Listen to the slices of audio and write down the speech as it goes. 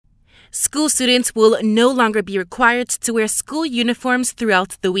School students will no longer be required to wear school uniforms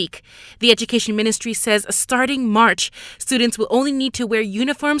throughout the week. The Education Ministry says starting March, students will only need to wear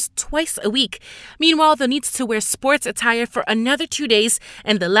uniforms twice a week. Meanwhile, they'll need to wear sports attire for another 2 days,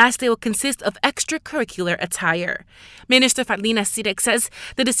 and the last day will consist of extracurricular attire. Minister Fadlina Sirek says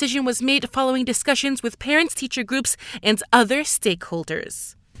the decision was made following discussions with parents, teacher groups, and other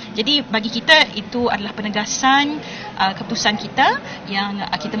stakeholders. Jadi bagi kita itu adalah penegasan keputusan kita yang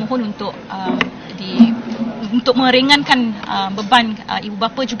kita mohon untuk meringankan beban ibu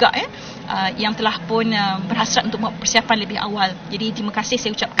bapa juga yang telah pun berhasrat untuk buat persiapan lebih awal. Jadi terima kasih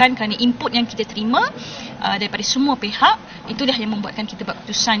saya ucapkan kerana input yang kita terima daripada semua pihak, itulah yang membuatkan kita buat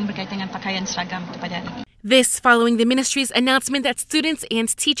keputusan berkaitan dengan pakaian seragam pada hari ini. This following the ministry's announcement that students and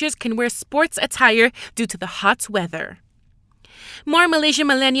teachers can wear sports attire due to the hot weather. More Malaysian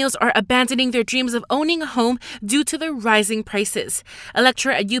millennials are abandoning their dreams of owning a home due to the rising prices. A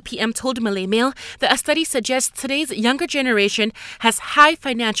lecturer at UPM told Malay Mail that a study suggests today's younger generation has high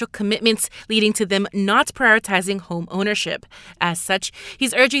financial commitments, leading to them not prioritizing home ownership. As such,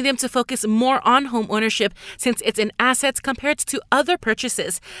 he's urging them to focus more on home ownership since it's an asset compared to other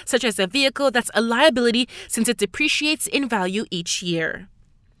purchases, such as a vehicle that's a liability since it depreciates in value each year.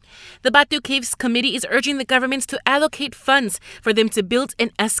 The Batu Caves Committee is urging the government to allocate funds for them to build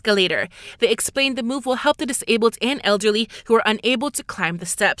an escalator. They explained the move will help the disabled and elderly who are unable to climb the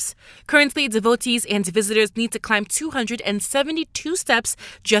steps. Currently, devotees and visitors need to climb 272 steps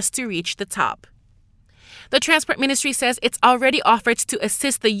just to reach the top. The Transport Ministry says it's already offered to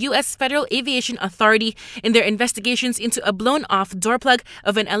assist the U.S. Federal Aviation Authority in their investigations into a blown-off door plug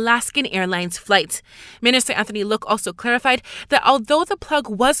of an Alaskan Airlines flight. Minister Anthony Look also clarified that although the plug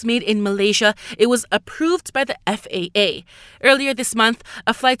was made in Malaysia, it was approved by the FAA. Earlier this month,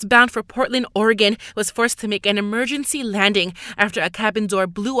 a flight bound for Portland, Oregon was forced to make an emergency landing after a cabin door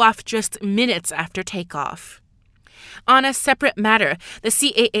blew off just minutes after takeoff. On a separate matter, the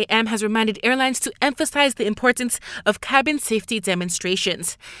CAAM has reminded airlines to emphasize the importance of cabin safety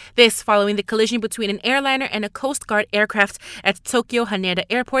demonstrations. This following the collision between an airliner and a Coast Guard aircraft at Tokyo Haneda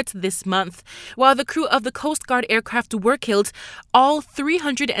Airport this month. While the crew of the Coast Guard aircraft were killed, all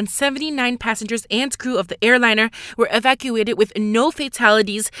 379 passengers and crew of the airliner were evacuated with no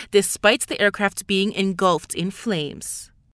fatalities despite the aircraft being engulfed in flames.